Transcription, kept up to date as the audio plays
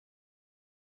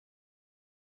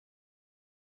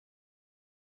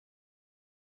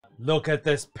Look at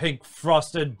this pink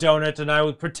frosted donut, and I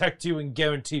will protect you and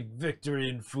guarantee victory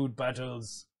in food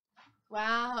battles.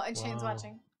 Wow, and Shane's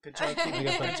watching. Good job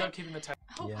keeping the time.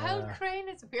 Oh, Wild Crane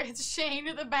is weird. It's Shane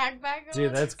with a backpack.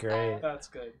 Dude, that's great. That's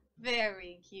good.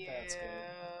 Very cute. That's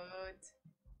good.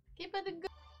 Keep it a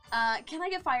good. Can I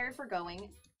get fired for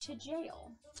going to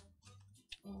jail?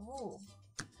 Oh.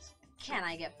 Can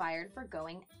I get fired for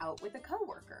going out with a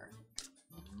coworker?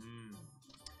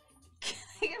 Can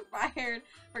I get fired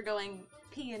for going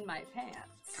pee in my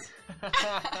pants?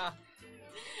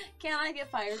 Can I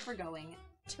get fired for going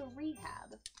to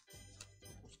rehab?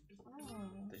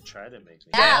 They try to make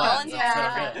me.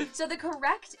 Yeah. So the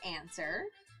correct answer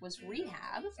was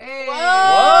rehab. Hey. Whoa!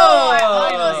 I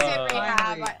almost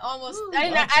did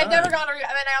rehab. I've never gone to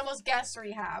rehab, and I almost guessed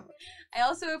rehab. I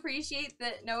also appreciate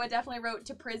that Noah definitely wrote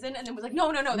to prison and then was like,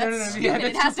 no, that's stupid. Yeah,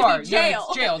 that's it has too far. to be jail.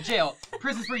 Yeah, jail.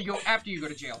 Prison's where you go after you go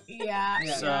to jail. Yeah.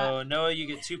 So Noah, you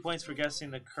get 2 points for guessing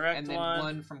the correct and then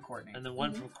one from Courtney. And then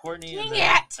one from Courtney. Dang and then,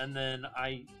 it! And then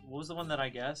what was the one that I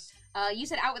guessed? You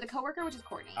said out with a coworker, which is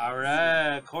Courtney. All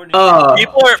right, Courtney.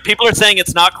 People are saying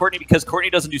it's not Courtney because Courtney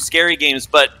doesn't do scary games,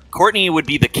 but Courtney would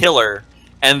be the killer,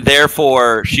 and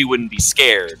therefore she wouldn't be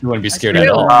scared. You wouldn't be scared at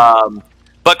all.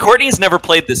 But Courtney's never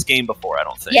played this game before, I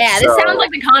don't think. Yeah, this sounds like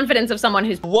the confidence of someone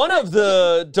who's... One of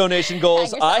the donation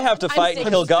goals, I have to fight and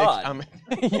kill God.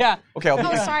 Yeah. Okay, I'll be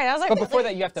sorry, that was like But before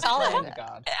that, you have to solid. fight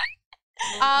God.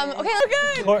 Okay,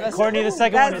 good. Courtney, the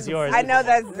second one is yours. I know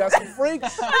that's some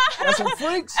freaks. That's some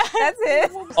freaks. That's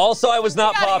it. Also, I was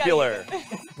not popular.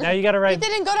 Now you gotta write. You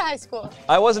didn't go to high school.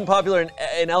 I wasn't popular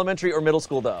in elementary or middle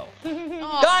school, though.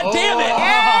 God damn it!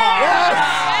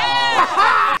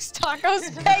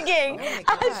 Tacos begging.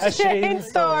 A Shane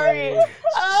story.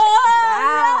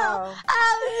 Oh,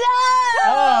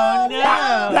 Oh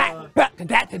no!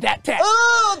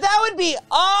 Oh, that would be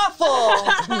awful!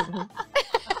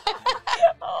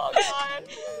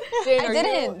 I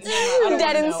didn't.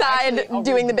 Dead inside,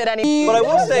 doing the bit anyway. But I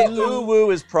will say,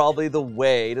 ooh-woo is probably the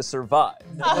way to survive.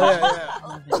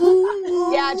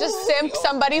 Yeah, just simp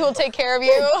somebody who'll take care of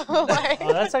you. Like,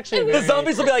 Oh, that's actually The very...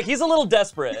 zombies will be like, he's a little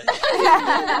desperate.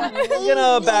 I'm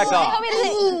gonna back off.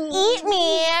 eat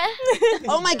me.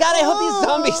 Oh my god, I hope these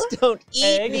zombies don't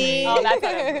eat me. Oh, that's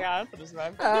how to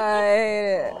survive.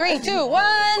 3, 2,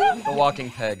 1. The walking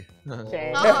peg.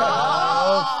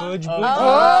 Oh, fudge boo.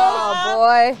 Oh,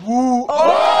 boy.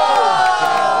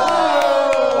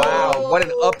 Wow, what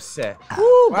an upset.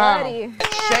 Buddy.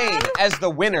 Shane, as the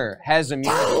winner, has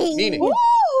immunity. Meaning.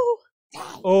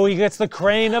 Oh, he gets the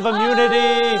crane of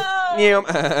immunity.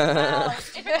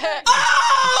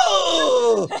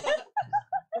 Oh!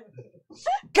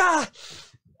 God!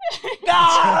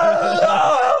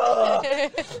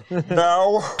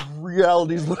 Now,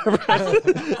 reality's whatever.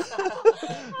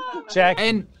 Jack.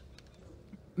 And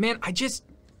man, I just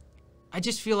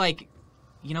feel like,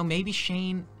 you know, maybe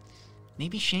Shane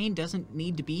doesn't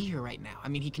need to be here right now. I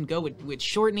mean, he can go with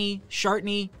Shourtney,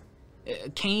 Shartney,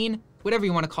 Kane, whatever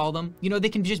you want to call them. You know, they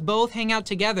can just both hang out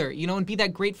together, you know, and be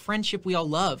that great friendship we all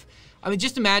love. I mean,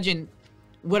 just imagine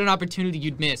what an opportunity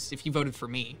you'd miss if you voted for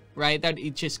me, right?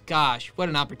 Gosh, what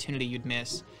an opportunity you'd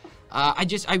miss. I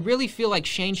really feel like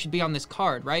Shane should be on this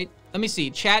card, right? Let me see,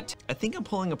 chat. I think I'm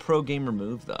pulling a pro gamer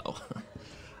move, though.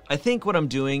 I think what I'm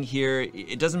doing here,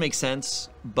 it doesn't make sense,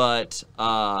 but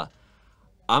I'm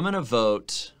gonna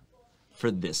vote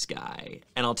for this guy,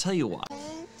 and I'll tell you why.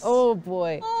 Oh,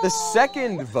 boy. The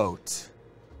second vote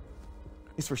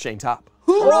is for Shane Top.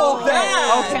 Who wrote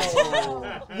that? Okay.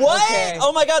 What? Okay.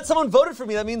 Oh my god, someone voted for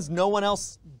me. That means no one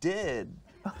else did.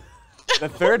 The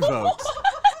third vote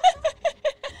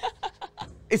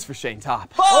is for Shane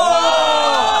Top.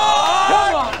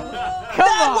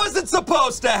 That wasn't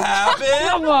supposed to happen.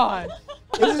 Come on.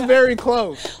 This is very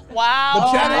close. Wow.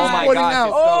 The chat is pointing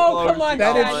out come on.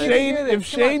 that if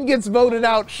Shane gets voted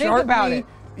out, Think about Shartney, it.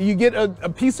 you get a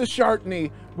piece of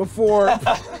Shartney before.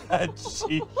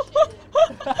 You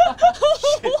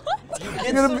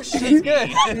get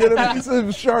a piece of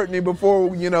Shartney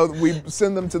before, you know, we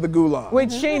send them to the gulag.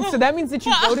 Wait, Shane, so that means that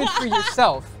you voted for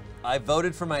yourself. I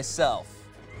voted for myself.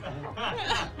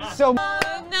 So,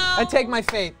 I take my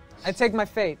fate. I take my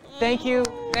fate. Thank you.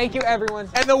 Thank you, everyone.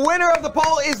 And the winner of the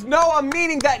poll is Noah,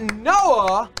 meaning that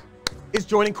Noah is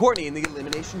joining Courtney in the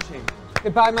Elimination Chamber.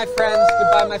 Goodbye, my friends.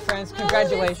 Goodbye, my friends.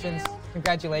 Congratulations.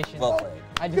 Congratulations. Well played.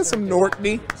 I Get some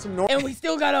Nortney. And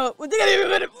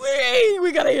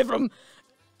we gotta hear from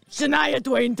Shania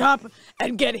Twain Top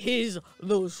and get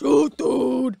the shoot,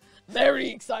 dude. Very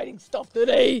exciting stuff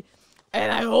today.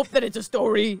 And I hope that it's a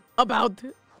story about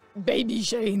baby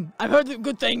Shane. I've heard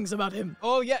good things about him.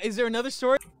 Oh, yeah. Is there another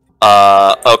story?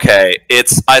 Okay.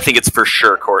 I think it's for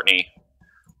sure Courtney.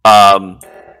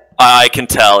 I can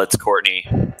tell it's Courtney.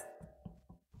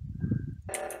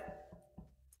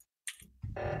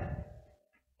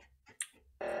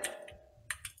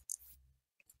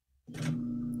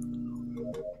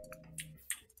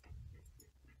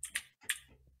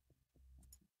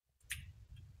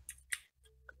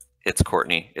 It's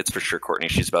Courtney. It's for sure Courtney.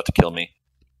 She's about to kill me.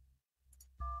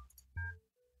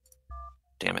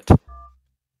 Damn it.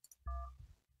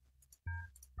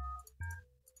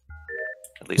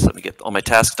 At least let me get all my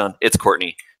tasks done. It's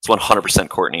Courtney. It's 100%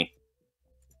 Courtney.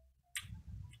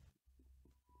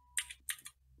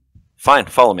 Fine,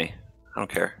 follow me. I don't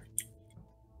care.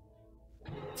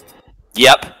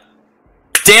 Yep.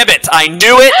 Damn it! I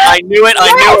knew it! I knew it!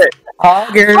 I knew it! I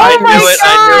knew it!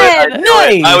 I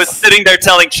knew it! I was sitting there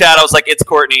telling Chad, I was like, it's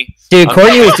Courtney. Dude,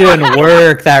 Courtney was doing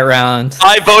work that round.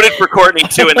 I voted for Courtney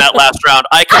too in that last round.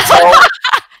 I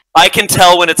can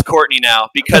tell when it's Courtney now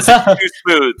because it's too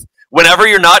smooth. Whenever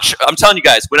you're not, I'm telling you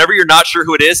guys, whenever you're not sure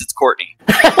who it is, it's Courtney.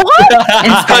 What?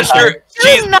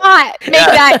 Do not make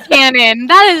that canon.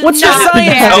 That is What's your not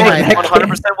science? canon. No, it's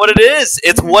 100% what it is.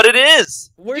 It's what it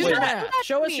is. Where's your math?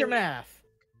 Show us your math.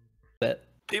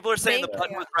 People are saying the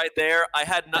button was right there. I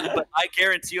had nothing, but I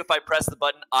guarantee you, if I pressed the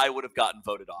button, I would have gotten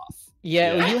voted off.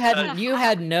 Yeah, well, you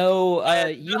had no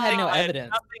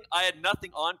evidence. I had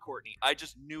nothing on Courtney. I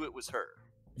just knew it was her.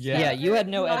 Yeah, you had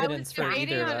no evidence for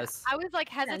debating either of on- us. I was like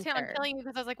hesitant on killing you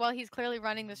because I was like, well, he's clearly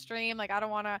running the stream. Like, I don't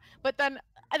want to. But then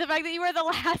the fact that you were the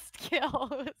last kill.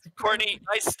 Was Courtney,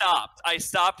 I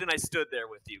stopped and I stood there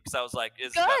with you because I was like,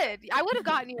 "Is good. I would have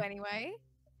gotten you anyway.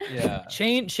 Yeah.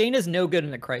 Shane is no good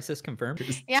in a crisis, confirmed.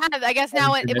 Yeah, I guess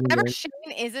now whenever Shane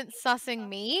isn't sussing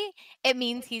me, it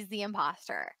means he's the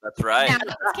imposter. That's right. Now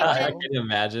that's I canon. can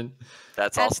imagine.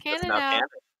 That's That's also canon now now. canon.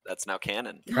 That's now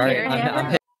canon. All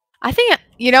right, I think,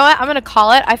 you know what? I'm going to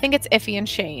call it. I think it's Iffy and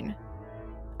Shane.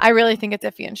 I really think it's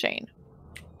Iffy and Shane.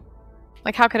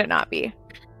 Like, how could it not be?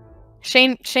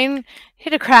 Shane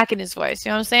hit a crack in his voice, you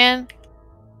know what I'm saying?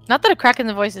 Not that a crack in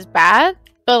the voice is bad,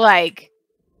 but like,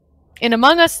 in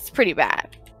Among Us, it's pretty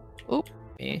bad. Oop.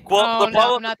 Well, Oh,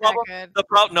 no, I'm not that good. the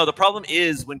problem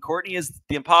is when Courtney is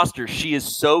the imposter, she is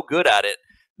so good at it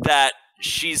that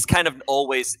she's kind of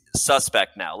always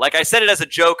suspect now. Like I said it as a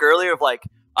joke earlier of like,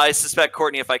 I suspect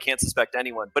Courtney if I can't suspect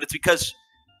anyone, but it's because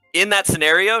in that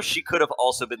scenario, she could have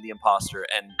also been the imposter.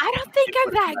 And I don't think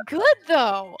I'm that good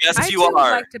though. Yes, you I too would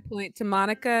are. like to point to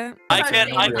Monica. I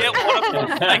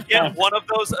get one of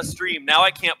those a stream. Now I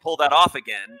can't pull that off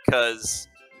again because.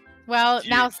 Well,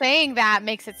 now saying that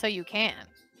makes it so you can.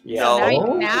 Yeah.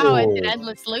 So now it's an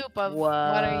endless loop of what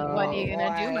are you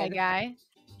gonna do, my guy?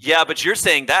 Yeah, but you're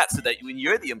saying that so that when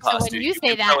you're the imposter, So when you say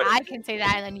can that, throw it I can say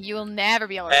that, and then you will never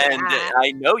be able to And say that.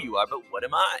 I know you are, but what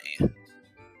am I?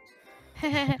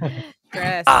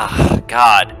 Stress.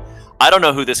 God, I don't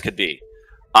know who this could be.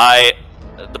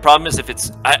 The problem is if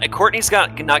it's Courtney's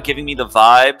not giving me the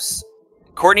vibes.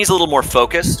 Courtney's a little more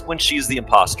focused when she's the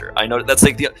imposter. I know that's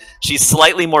like she's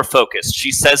slightly more focused.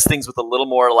 She says things with a little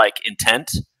more like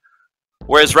intent,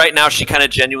 whereas right now she kind of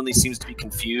genuinely seems to be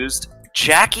confused.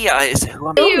 Jackie, who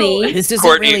am I? This isn't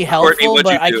Courtney, really Courtney, helpful, what'd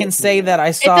but you I do? can say that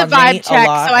I saw a vibe Nate check, a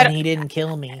lot, so I and don't- he didn't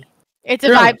kill me. It's a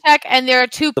vibe check, and there are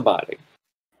two. The body.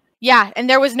 Yeah, and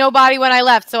there was no body when I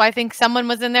left, so I think someone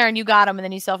was in there, and you got him, and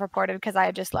then you self-reported because I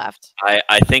had just left.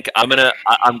 I think I'm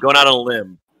going out on a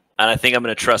limb, and I think I'm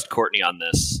gonna trust Courtney on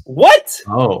this. What?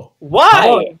 Oh.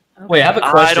 Why? Wait, I have a I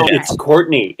question. don't- It's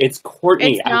Courtney. It's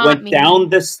Courtney. It's I not went me. down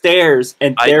the stairs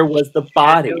and there was the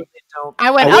body. I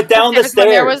went I up went down the the stairs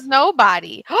when there was stairs. no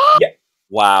body.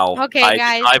 Wow. Okay,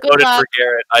 guys, I good voted luck. for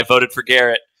Garrett. I voted for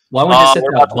Garrett. Why would you hit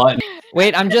we're that about button?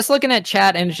 Wait, I'm just looking at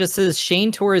chat and it just says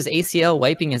Shane tore his ACL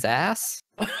wiping his ass.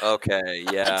 Okay,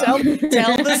 yeah. Tell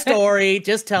the story.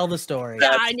 Just tell the story.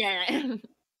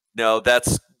 No,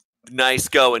 that's nice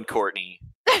going, Courtney.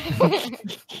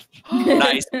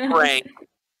 Nice prank.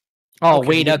 Oh,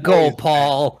 way to go,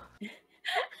 Paul.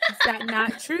 Is that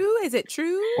not true? Is it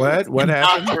true? What? What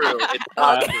Not happened? true. It's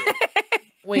not true.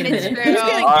 Wait a It's minute. true. Who's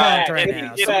getting All punked right, right give me-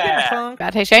 now? give Someone me getting that. punked?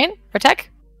 Bad. Hey, Shane, protect.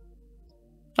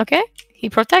 Okay, he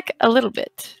a little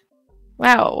bit.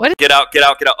 Wow, what? Get out.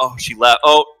 Oh, she left.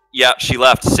 Oh, yeah, she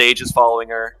left. Sage is following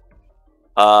her.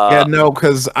 Yeah, no,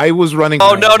 because I was running.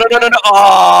 Oh, no.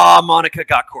 Oh, Monica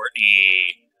got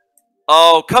Courtney.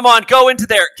 Oh, come on. Go into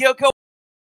there. Go.